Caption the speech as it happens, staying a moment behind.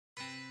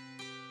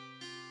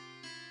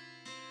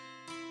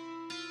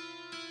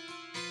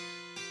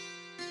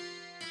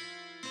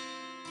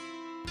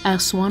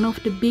As one of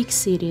the big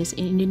cities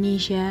in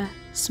Indonesia,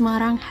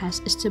 Semarang has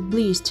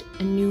established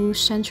a new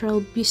central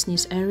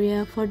business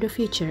area for the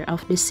future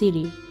of the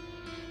city.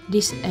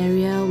 This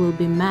area will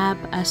be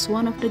mapped as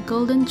one of the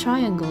golden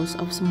triangles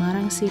of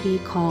Semarang city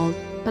called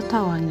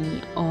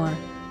Petawangi or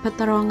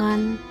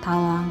Peterongan,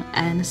 Tawang,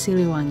 and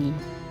Siliwangi.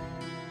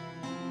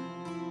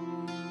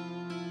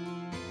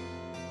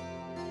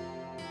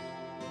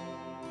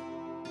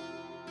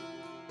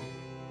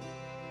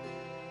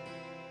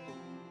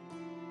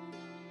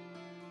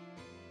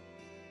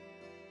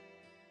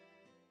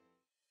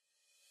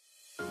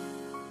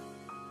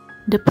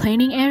 The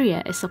planning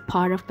area is a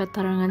part of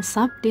Peterongan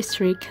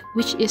sub-district,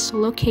 which is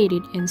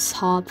located in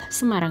South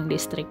Semarang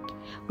district,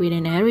 with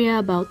an area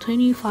about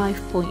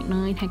 25.9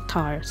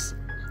 hectares.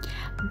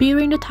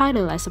 Bearing the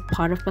title as a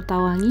part of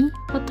Petawangi,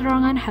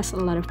 Peterongan has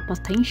a lot of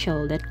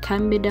potential that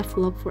can be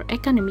developed for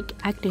economic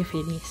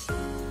activities.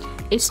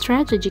 Its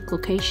strategic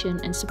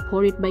location and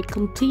supported by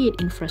complete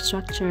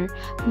infrastructure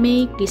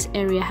make this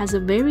area has a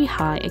very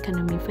high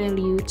economic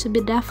value to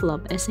be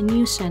developed as a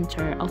new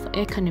center of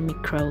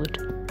economic growth.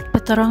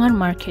 Peterongan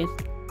Market,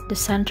 the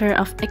center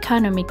of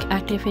economic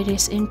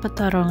activities in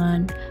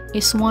Peterongan,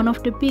 is one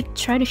of the big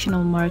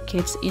traditional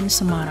markets in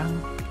Semarang.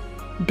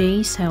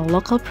 They sell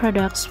local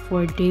products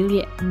for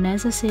daily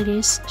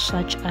necessities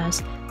such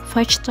as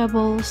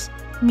vegetables,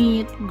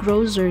 meat,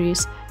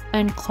 groceries,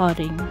 and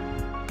clothing.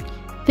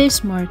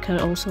 This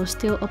market also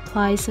still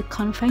applies a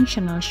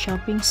conventional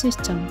shopping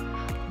system,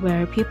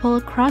 where people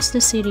across the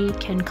city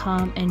can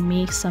come and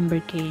make some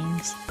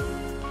bargains.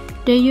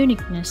 The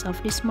uniqueness of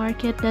this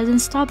market doesn't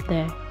stop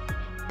there.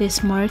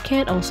 This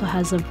market also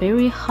has a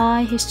very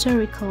high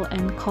historical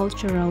and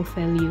cultural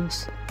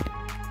values.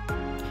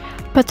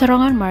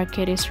 Peterongan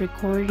Market is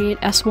recorded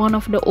as one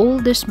of the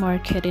oldest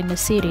markets in the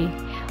city,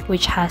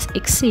 which has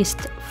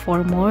existed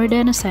for more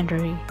than a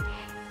century.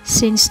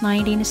 Since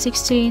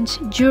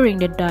 1916, during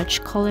the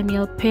Dutch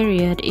colonial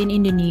period in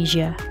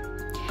Indonesia.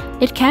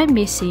 It can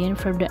be seen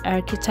from the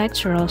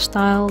architectural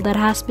style that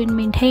has been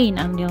maintained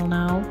until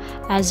now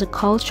as a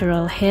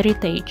cultural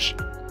heritage.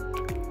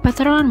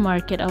 Peterongan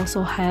Market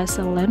also has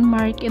a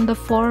landmark in the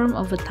form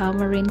of a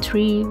tamarind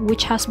tree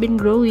which has been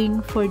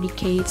growing for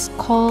decades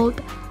called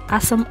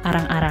Asam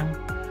Arang-Arang,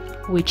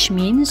 which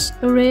means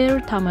a rare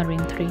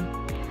tamarind tree.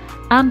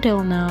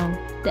 Until now,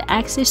 the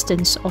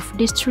existence of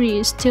this tree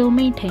is still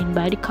maintained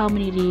by the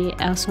community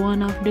as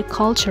one of the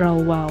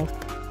cultural wealth.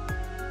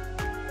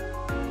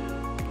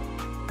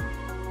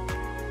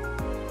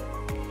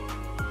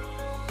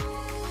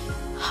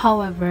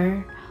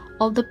 However,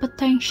 all the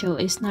potential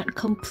is not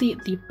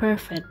completely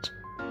perfect.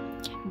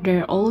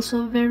 There are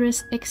also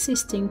various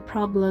existing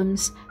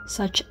problems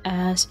such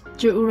as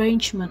the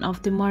arrangement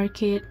of the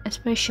market,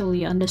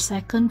 especially on the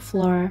second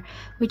floor,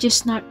 which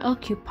is not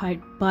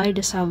occupied by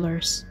the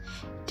sellers.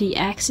 The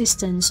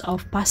existence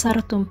of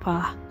pasar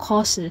tumpah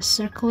causes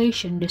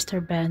circulation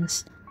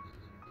disturbance.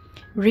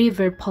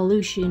 River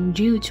pollution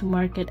due to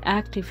market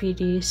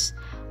activities,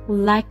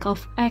 lack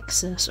of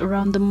access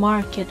around the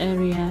market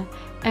area,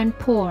 and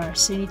poor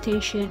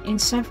sanitation in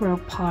several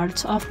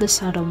parts of the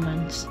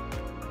settlements.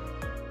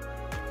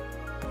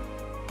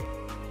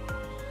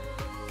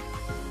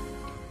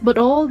 But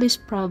all these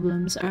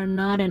problems are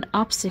not an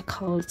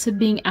obstacle to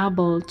being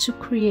able to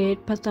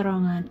create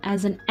Peterongan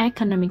as an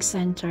economic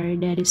center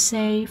that is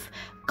safe,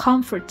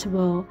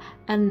 comfortable,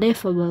 and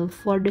livable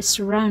for the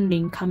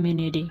surrounding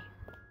community.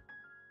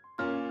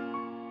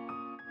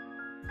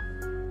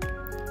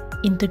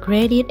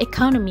 Integrated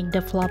economic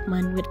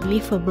development with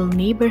livable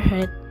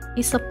neighborhood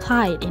is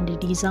applied in the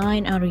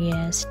design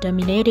areas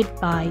dominated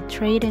by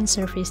trade and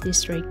service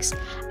districts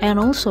and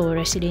also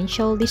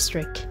residential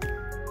district.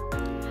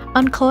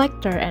 On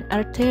collector and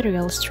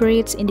arterial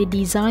streets in the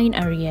design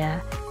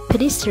area,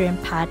 pedestrian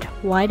path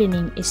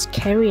widening is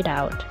carried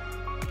out.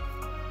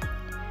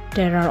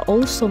 There are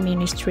also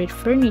many street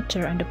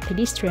furniture on the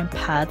pedestrian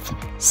path,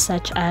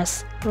 such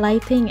as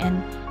lighting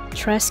and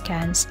trash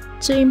cans,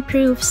 to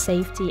improve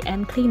safety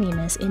and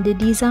cleanliness in the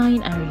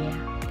design area.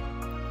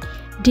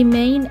 The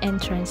main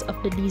entrance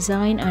of the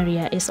design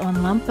area is on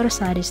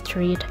Lampersari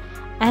Street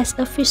as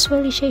a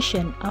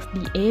visualization of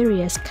the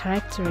area's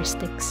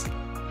characteristics.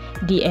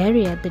 The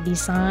area at the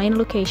design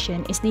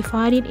location is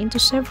divided into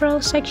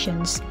several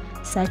sections,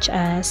 such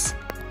as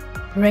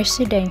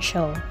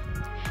residential.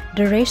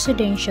 The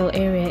residential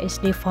area is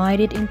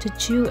divided into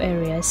two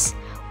areas,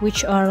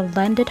 which are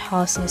landed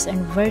houses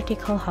and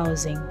vertical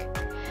housing.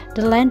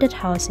 The landed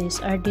houses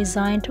are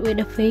designed with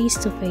a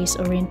face-to-face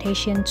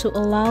orientation to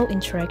allow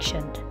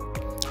interaction.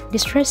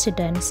 This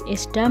residence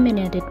is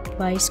dominated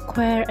by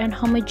square and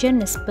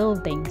homogeneous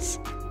buildings.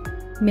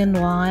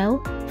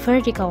 Meanwhile,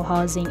 vertical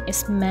housing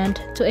is meant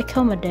to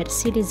accommodate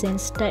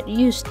citizens that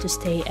used to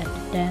stay at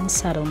the dense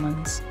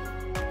settlements.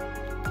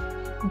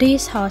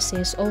 These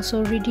houses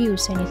also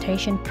reduce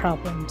sanitation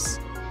problems.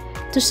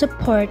 To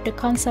support the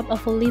concept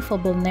of a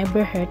livable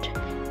neighborhood,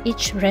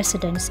 each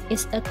residence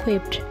is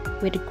equipped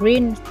with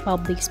green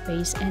public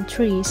space and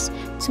trees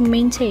to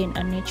maintain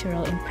a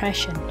natural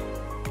impression.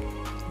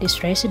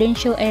 This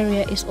residential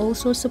area is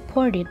also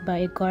supported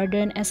by a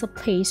garden as a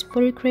place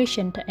for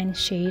recreation and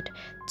shade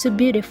to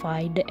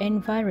beautify the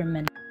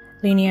environment.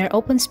 Linear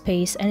open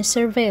space and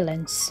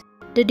surveillance.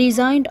 The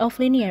design of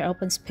linear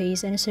open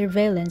space and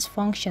surveillance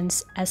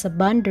functions as a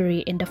boundary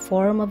in the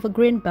form of a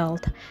green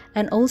belt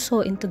and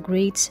also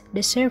integrates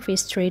the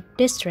Service Street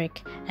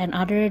District and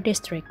other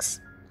districts.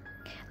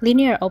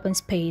 Linear open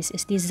space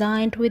is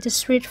designed with the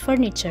street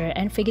furniture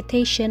and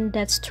vegetation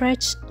that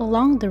stretch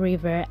along the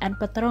river and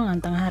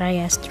Peterongan Tengah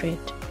Raya Street.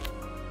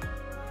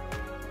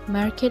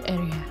 Market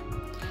area.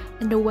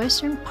 In the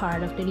western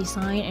part of the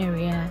design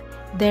area,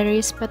 there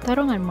is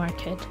Peterongan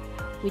Market,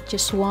 which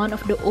is one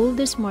of the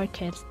oldest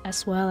markets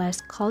as well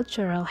as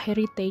cultural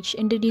heritage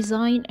in the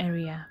design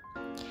area.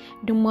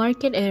 The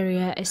market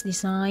area is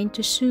designed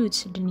to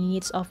suit the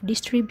needs of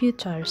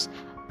distributors,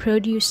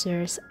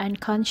 producers, and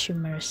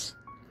consumers.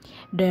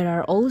 There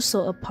are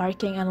also a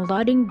parking and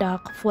loading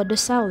dock for the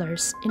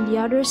sellers in the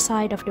other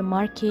side of the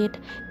market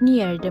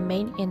near the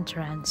main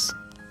entrance.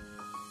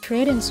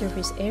 Trade and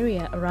service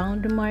area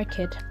around the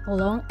market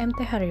along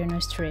MT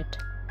Haryono Street.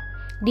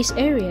 This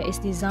area is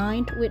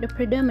designed with a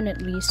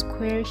predominantly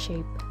square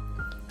shape.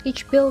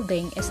 Each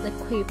building is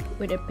equipped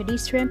with a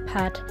pedestrian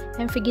path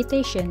and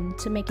vegetation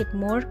to make it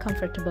more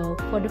comfortable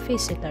for the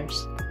visitors.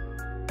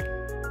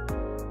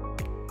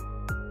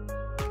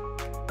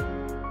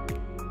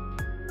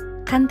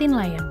 Kantin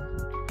Layang.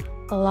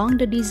 Along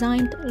the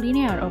designed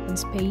linear open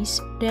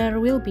space, there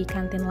will be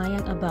Kantin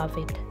Layang above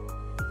it.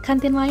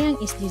 Kantin Layang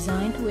is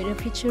designed with a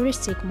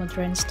futuristic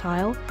modern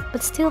style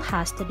but still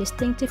has the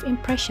distinctive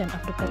impression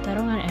of the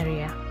Peterongan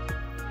area.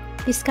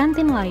 This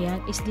Kantin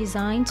Layang is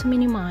designed to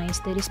minimize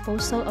the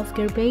disposal of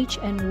garbage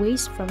and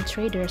waste from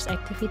traders'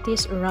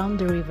 activities around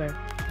the river.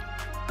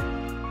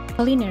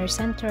 Culinary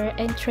Center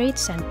and Trade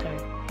Center.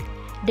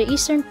 The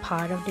eastern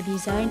part of the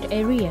designed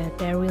area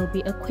there will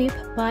be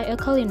equipped by a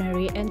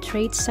culinary and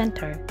trade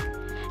center.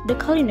 The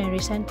culinary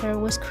center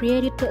was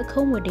created to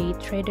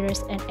accommodate traders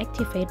and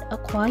activate a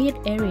quiet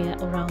area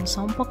around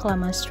Sompok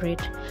Lama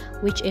Street,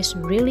 which is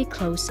really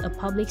close to a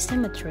public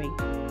cemetery.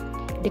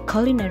 The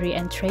culinary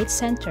and trade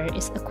center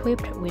is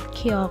equipped with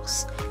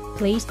kiosks,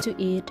 place to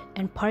eat,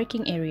 and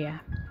parking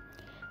area.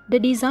 The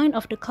design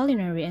of the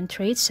culinary and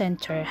trade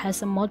center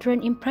has a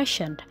modern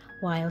impression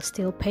while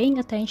still paying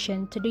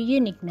attention to the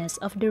uniqueness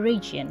of the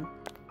region.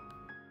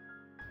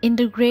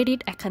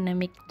 Integrated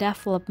economic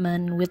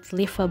development with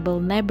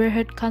livable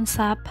neighborhood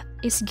concept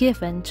is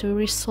given to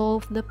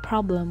resolve the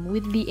problem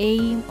with the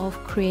aim of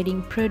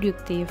creating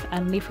productive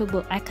and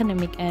livable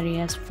economic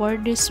areas for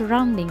the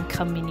surrounding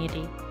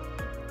community.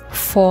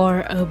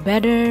 For a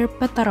better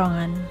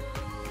Peterongan,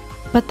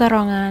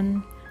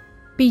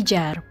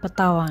 Pijar,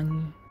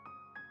 Petawangi.